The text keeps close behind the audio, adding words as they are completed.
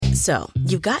So,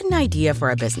 you've got an idea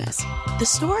for a business. The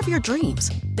store of your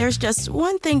dreams. There's just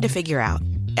one thing to figure out.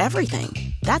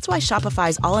 Everything. That's why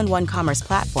Shopify's all-in-one commerce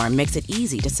platform makes it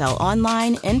easy to sell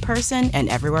online, in person, and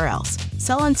everywhere else.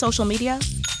 Sell on social media,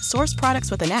 source products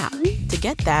with an app to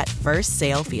get that first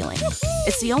sale feeling.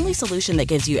 It's the only solution that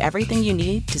gives you everything you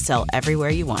need to sell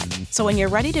everywhere you want. So when you're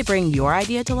ready to bring your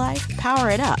idea to life, power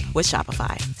it up with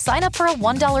Shopify. Sign up for a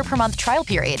 $1 per month trial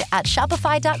period at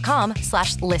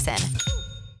shopify.com/listen.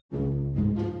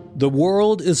 The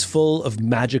world is full of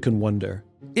magic and wonder,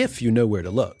 if you know where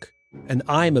to look. And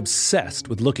I'm obsessed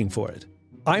with looking for it.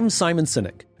 I'm Simon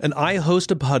Sinek, and I host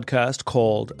a podcast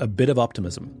called A Bit of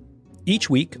Optimism.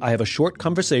 Each week, I have a short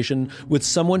conversation with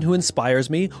someone who inspires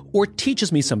me or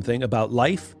teaches me something about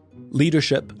life,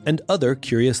 leadership, and other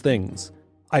curious things.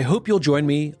 I hope you'll join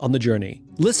me on the journey.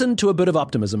 Listen to A Bit of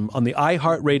Optimism on the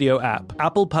iHeartRadio app,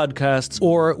 Apple Podcasts,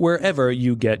 or wherever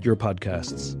you get your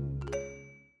podcasts.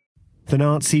 The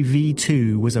Nazi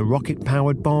V2 was a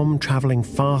rocket-powered bomb travelling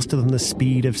faster than the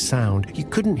speed of sound. You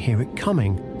couldn't hear it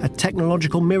coming. A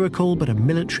technological miracle, but a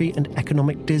military and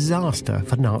economic disaster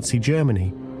for Nazi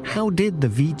Germany. How did the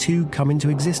V2 come into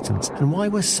existence, and why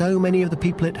were so many of the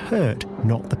people it hurt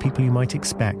not the people you might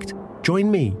expect? Join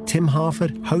me, Tim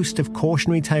Harford, host of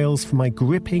Cautionary Tales, for my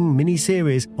gripping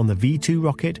mini-series on the V2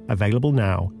 rocket, available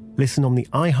now. Listen on the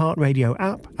iHeartRadio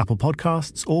app, Apple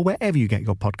Podcasts, or wherever you get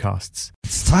your podcasts.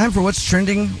 It's time for What's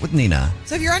Trending with Nina.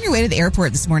 So if you're on your way to the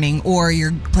airport this morning, or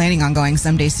you're planning on going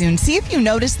someday soon, see if you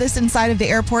notice this inside of the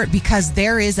airport, because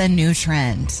there is a new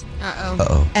trend.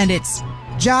 Uh-oh. And it's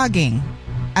jogging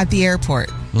at the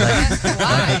airport.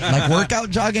 Like workout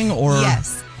jogging, or...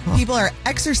 Yes. People are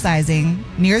exercising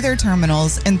near their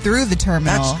terminals and through the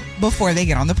terminal before they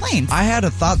get on the planes. I had a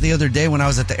thought the other day when I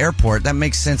was at the airport. That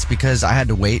makes sense because I had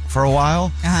to wait for a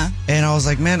while. And I was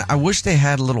like, man, I wish they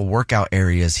had little workout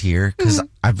areas here, because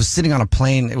I was sitting on a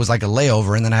plane. It was like a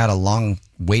layover, and then I had a long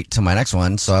wait to my next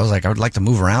one. So I was like, I would like to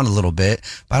move around a little bit,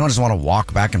 but I don't just want to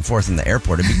walk back and forth in the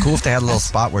airport. It'd be cool if they had a little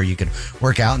spot where you could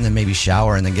work out and then maybe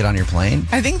shower and then get on your plane.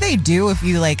 I think they do if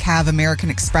you like have American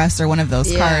Express or one of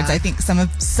those cards. I think some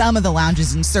of the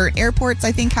lounges in certain airports,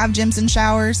 I think, have gyms and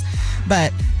showers,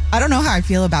 but I don't know how I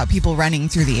feel about people running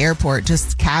through the airport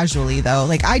just casually, though.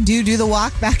 Like, I do the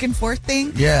walk back and forth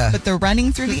thing. Yeah. But the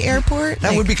running through the airport...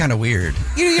 That would be kind of weird.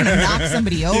 You're going to knock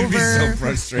somebody over. You'd be so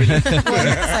frustrated. Well,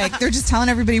 it's like, they're just telling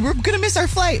everybody, we're going to miss our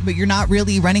flight, but you're not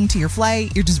really running to your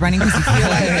flight. You're just running because you feel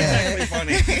like it.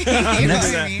 Funny. You know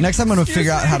what I mean? Next time I'm going to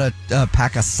figure out how to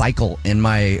pack a cycle in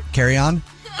my carry-on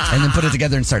and then put it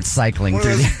together and start cycling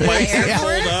through the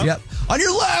airport. Yep. On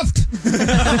your left!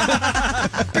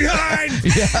 Behind!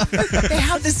 Yeah. They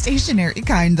have the stationary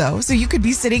kind, though. So you could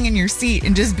be sitting in your seat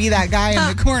and just be that guy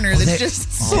in the corner that's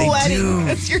just sweating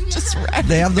because you're just ready.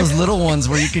 They have those little ones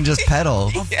where you can just pedal.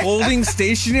 A folding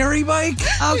stationary bike?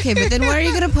 Okay, but then where are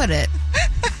you going to put it?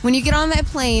 When you get on that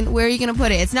plane, where are you going to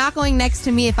put it? It's not going next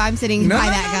to me if I'm sitting by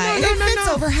that guy. It fits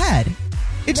overhead.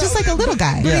 It's just like a little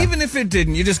guy. But even if it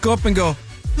didn't, you just go up and go,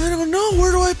 I don't know,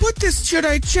 where do I put this? Should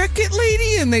I check it,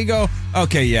 lady? And they go,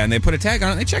 okay, yeah, and they put a tag on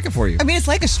it and they check it for you. I mean, it's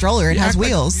like a stroller. It has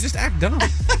wheels. You just act dumb.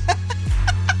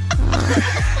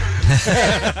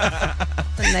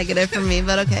 A negative for me,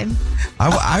 but okay.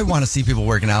 I want to see people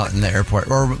working out in the airport,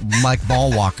 or like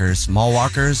mall walkers. Mall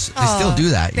walkers, they still do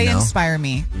that. They you know? inspire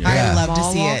me. Yeah. I love to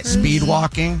Mall see walkers? it. Speed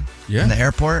walking in the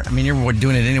airport. I mean, you're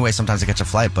doing it anyway sometimes to catch a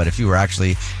flight, but if you were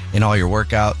actually in all your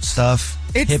workout stuff,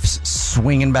 hips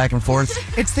swinging back and forth.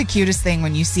 It's the cutest thing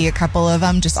when you see a couple of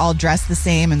them just all dressed the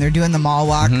same and they're doing the mall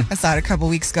walk. I saw it a couple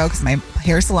weeks ago because my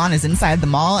hair salon is inside the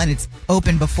mall and it's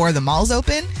open before the mall's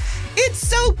open. It's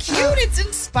so cute. It's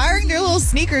inspiring. Their little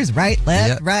sneakers. Right,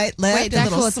 left, right, left. Wait, a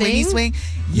that's little a swingy thing? swing.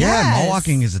 Yeah, Yes. mall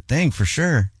walking is a thing for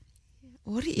sure.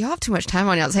 What do you have too much time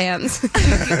on y'all's hands?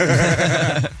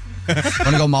 Want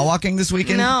to go mall walking this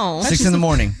weekend? No. 6 in the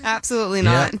morning. Absolutely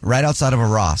Yeah, not. right outside of a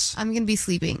Ross. I'm going to be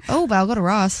sleeping. Oh, but I'll go to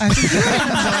Ross.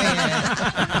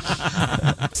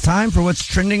 It's time for What's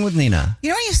Trending with Nina. You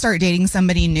know, when you start dating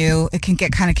somebody new, it can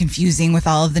get kind of confusing with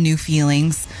all of the new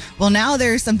feelings. Well, now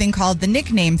there's something called the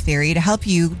nickname theory to help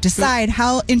you decide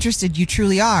how interested you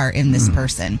truly are in this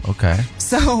person. Okay.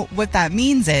 So what that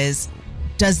means is,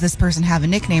 does this person have a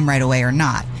nickname right away or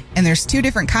not? And there's two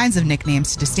different kinds of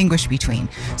nicknames to distinguish between.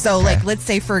 So like, let's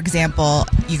say, for example,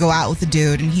 you go out with a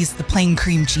dude and he's the plain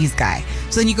cream cheese guy.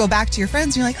 So then you go back to your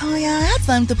friends and you're like, oh yeah, I had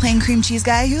fun with the plain cream cheese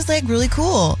guy. He was like really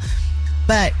cool.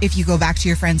 But if you go back to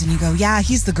your friends and you go, yeah,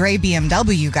 he's the gray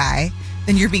BMW guy,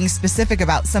 then you're being specific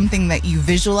about something that you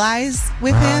visualize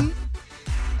with him.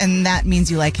 And that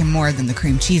means you like him more than the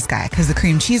cream cheese guy, because the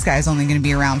cream cheese guy is only going to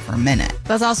be around for a minute.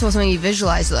 That's also something you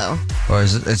visualize, though. Or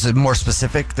is it more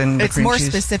specific than the cream cheese? It's more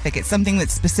specific. It's something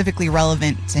that's specifically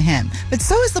relevant to him. But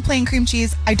so is the plain cream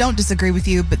cheese. I don't disagree with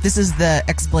you, but this is the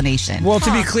explanation. Well,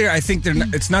 to be clear, I think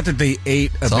it's not that they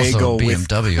ate a bagel with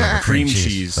BMW over cream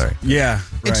cheese. Sorry. Yeah, right.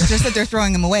 It's just that they're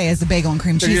throwing him away as a bagel and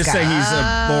cream They're cheese just guy. saying he's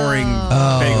a boring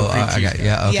bagel cream cheese guy.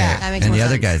 Yeah, okay. Yeah, that makes And more the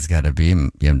other sense. guy's got a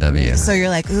BMW. So you're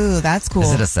like, ooh, that's cool.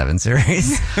 Is it a 7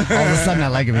 Series? All of a sudden, I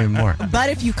like him even more. But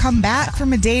if you come back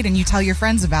from a date and you tell your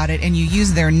friends about it and you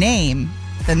use their name,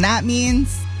 then that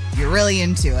means you're really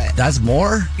into it. That's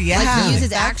more? Yeah. Like, you use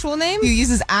his actual name? You use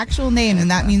his actual name,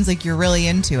 and that means like you're really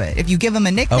into it. If you give him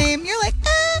a nickname, you're like,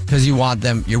 Because you want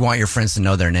your friends to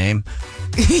know their name.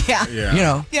 yeah. Yeah. You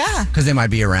know, Yeah. because they might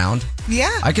be around. Yeah.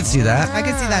 I could see that. I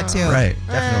could see that too. Right,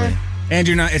 definitely. And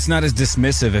it's not as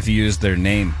dismissive if you use their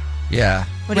name. Yeah.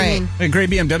 What do you Right. mean? A gray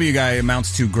BMW guy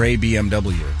amounts to gray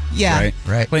BMW. Yeah.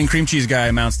 Right. Plain cream cheese guy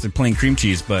amounts to plain cream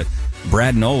chease, but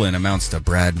Brad Nolan amounts to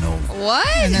Brad Nolan. What?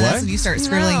 And then What? that's when you start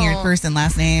scribbling No. your first and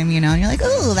last name, and you're like,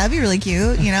 oh, that'd be really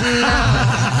cute, You've never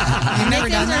done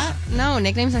Nicknames that? No,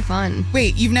 nicknames are fun.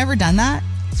 Wait, you've never done that?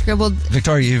 Scribbled.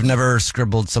 Victoria, you've never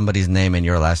scribbled somebody's name and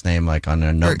your last name like on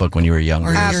a notebook when you were younger?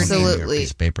 or your something, or a Absolutely.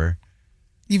 piece of paper?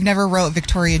 You've never wrote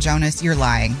Victoria Jonas? You're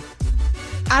lying.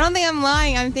 I don't think I'm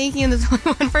lying. I'm thinking there's only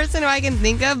one person who I can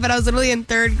think of, but I was literally in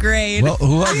 3rd grade. Well,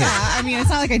 who was it? Yeah, I mean, it's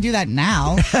not like I do that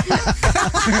now.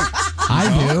 I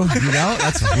do. You know,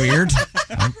 that's weird.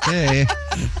 Okay.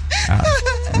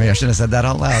 Maybe I shouldn't have said that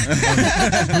out loud.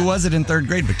 Who was it in 3rd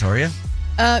grade, Victoria?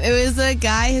 It was a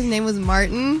guy. His name was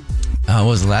Martin. What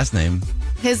was the last name?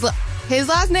 His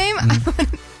last name.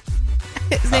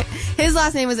 His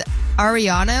last name was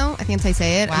Ariano. I think that's how you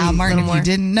say it. Wow, A Martin, little if you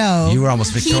didn't know. You were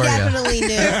almost He Victoria. definitely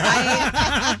knew.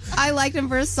 I liked him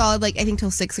for a solid, I think, till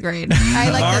 6th grade. I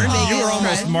liked Martin, the biggest. you were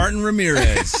almost friend. Martin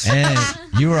Ramirez. And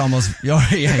you were almost, you were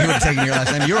taking your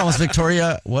last name. You were almost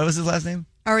Victoria. What was his last name?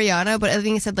 Ariano, but I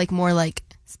think it said more like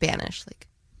Spanish.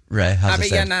 Right. How's it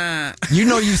say? You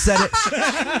know you said it.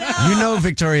 You know,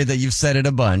 Victoria, that you've said it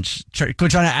a bunch. Quit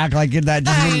trying to act like that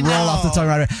just I didn't roll off the know. tongue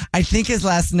right away. I think his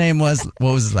last name was,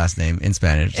 what was his last name in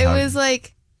Spanish? It was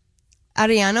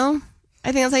Ariano.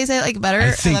 I think that's how you say it, better.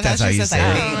 I think love that's how she you says say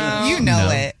that. it. You know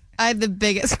No. it. I had the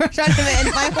biggest crush on him,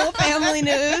 and my whole family knew.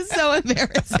 It was so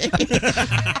embarrassing.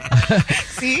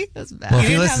 See? That's bad. Well, if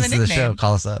he didn't have listens a to the show, nickname.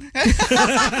 call us up.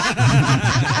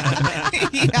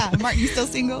 Yeah. Martin, you still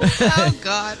single? Oh,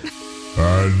 God.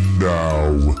 And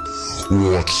now,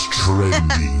 what's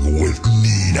trending with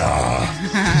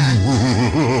Nina?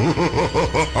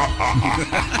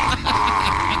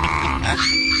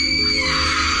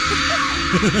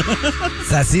 It's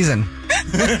that season.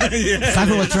 It's time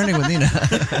for what's trending with Nina.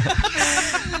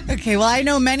 Okay, well, I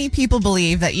know many people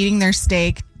believe that eating their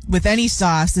steak with any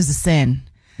sauce is a sin.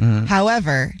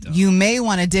 However, you may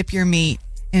want to dip your meat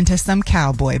into some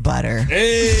cowboy butter.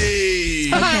 Hey!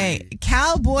 Okay,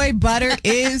 cowboy butter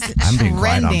is I'm being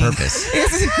quiet on trending. purpose.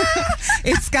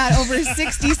 It's got over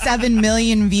 67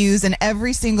 million views, and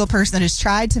every single person that has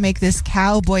tried to make this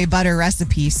cowboy butter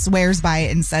recipe swears by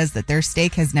it and says that their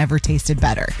steak has never tasted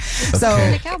better. So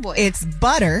Okay. Cowboy. it's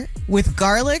butter with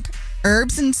garlic,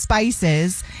 herbs, and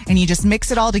spices, and you just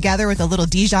mix it all together with a little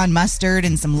Dijon mustard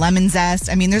and some lemon zest.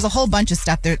 I mean, there's a whole bunch of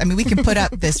stuff there. I mean, we can put up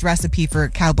this recipe for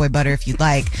cowboy butter if you'd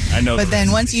like. I know But the then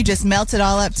recipe. once you just melt it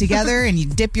all up together and you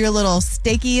dip your little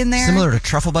steaky in there. Similar to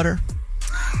truffle butter.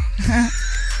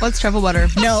 What's truffle butter?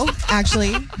 No,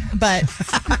 actually, but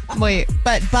Wait,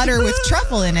 butter with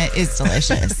truffle in it is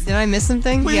delicious. did I miss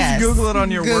something? Please Yes. Google it on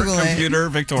your Google work it. computer,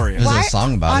 Victoria. There's a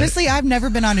song about Honestly, I've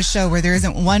never been on a show where there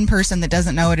isn't one person that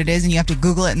doesn't know what it is and you have to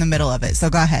Google it in the middle of it.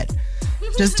 So go ahead.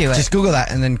 Just do it. Just Google that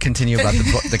and then continue about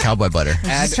the cowboy butter.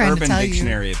 Add just trying to Urban tell you.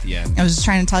 Dictionary at the end. I was just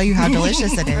trying to tell you how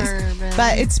delicious it is. Urban.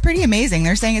 But it's pretty amazing.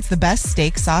 They're saying it's the best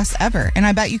steak sauce ever. And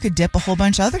I bet you could dip a whole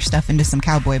bunch of other stuff into some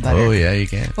cowboy butter. Oh, yeah, you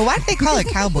can. But why do they call it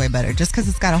cowboy butter? Just because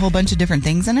it's got a whole bunch of different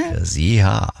things in it?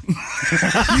 Yeehaw.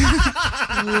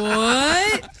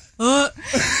 What? Oh,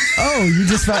 you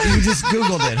just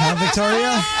Googled it, huh,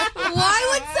 Victoria? Why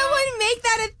would someone make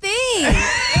that a thing?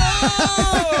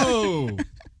 Oh!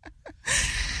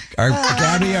 Our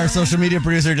Gabby, our social media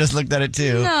producer, just looked at it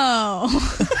too. No.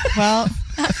 Well,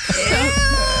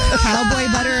 cowboy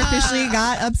butter officially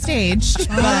got upstaged.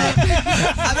 But,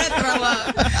 I'm going to throw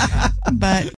up.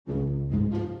 but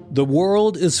The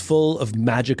world is full of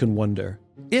magic and wonder,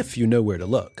 if you know where to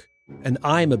look. And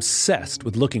I'm obsessed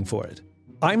with looking for it.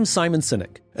 I'm Simon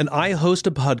Sinek, and I host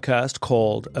a podcast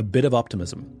called A Bit of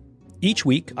Optimism. Each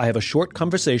week, I have a short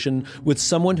conversation with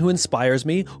someone who inspires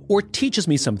me or teaches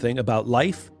me something about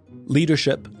life,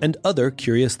 leadership, and other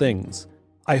curious things.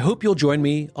 I hope you'll join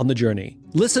me on the journey.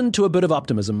 Listen to A Bit of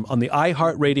Optimism on the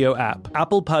iHeartRadio app,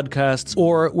 Apple Podcasts,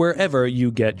 or wherever you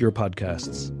get your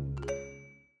podcasts.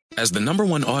 As the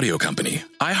 #1 audio company,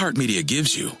 iHeartMedia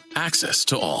gives you access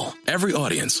to all. Every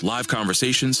audience, live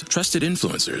conversations, trusted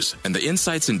influencers, and the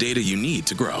insights and data you need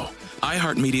to grow.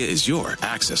 iHeartMedia is your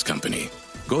access company.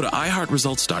 Go to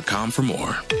iHeartResults.com for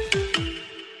more.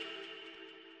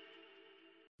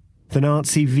 The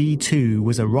Nazi V2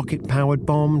 was a rocket-powered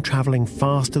bomb travelling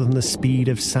faster than the speed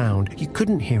of sound. You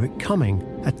couldn't hear it coming.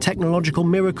 A technological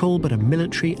miracle, but a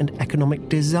military and economic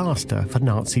disaster for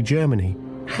Nazi Germany.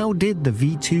 How did the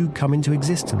V2 come into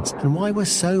existence, and why were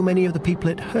so many of the people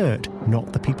it hurt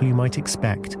not the people you might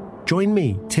expect? Join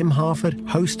me, Tim Harford,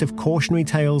 host of Cautionary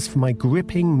Tales, for my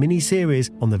gripping mini-series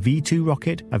on the V2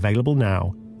 rocket, available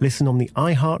now. Listen on the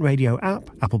iHeartRadio app,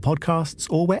 Apple Podcasts,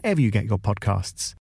 or wherever you get your podcasts.